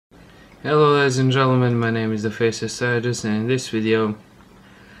Hello ladies and gentlemen, my name is the Faceless Strategist, and in this video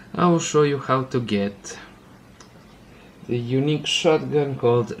I will show you how to get the unique shotgun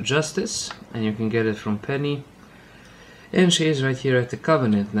called Justice, and you can get it from Penny, and she is right here at the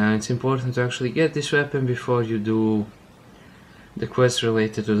Covenant. Now it's important to actually get this weapon before you do the quest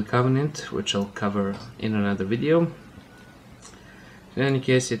related to the Covenant, which I'll cover in another video. In any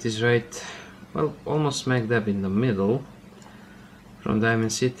case, it is right, well, almost smack dab in the middle. From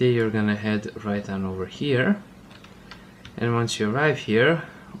Diamond City you're gonna head right on over here, and once you arrive here,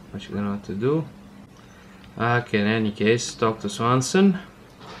 what you're gonna want to do, okay, in any case, talk to Swanson.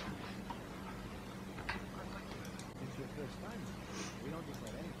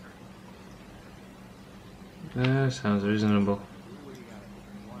 Sounds reasonable.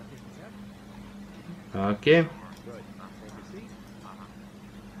 Okay,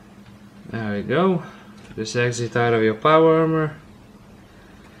 there we go. Just exit out of your power armor,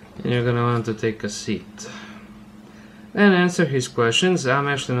 and you're gonna want to take a seat and answer his questions. I'm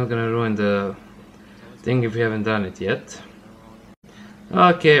actually not gonna ruin the thing if you haven't done it yet.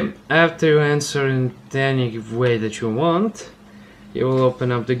 Okay, after you answer in any way that you want, he will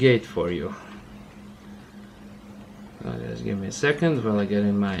open up the gate for you. Just give me a second while I get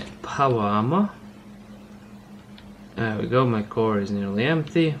in my power armor. There we go, my core is nearly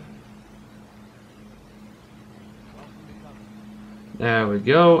empty. There we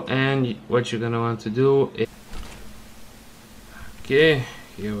go, and what you're gonna want to do is, okay,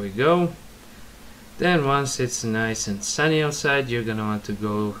 here we go. Then once it's nice and sunny outside, you're gonna want to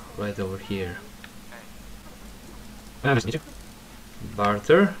go right over here. Nice to meet you.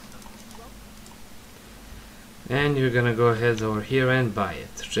 Barter. And you're gonna go ahead over here and buy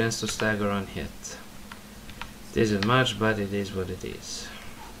it. Chance to stagger on hit. It isn't much, but it is what it is.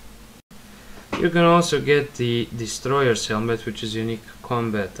 You can also get the Destroyer's helmet, which is unique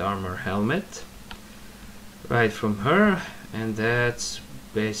combat armor helmet, right from her, and that's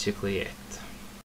basically it.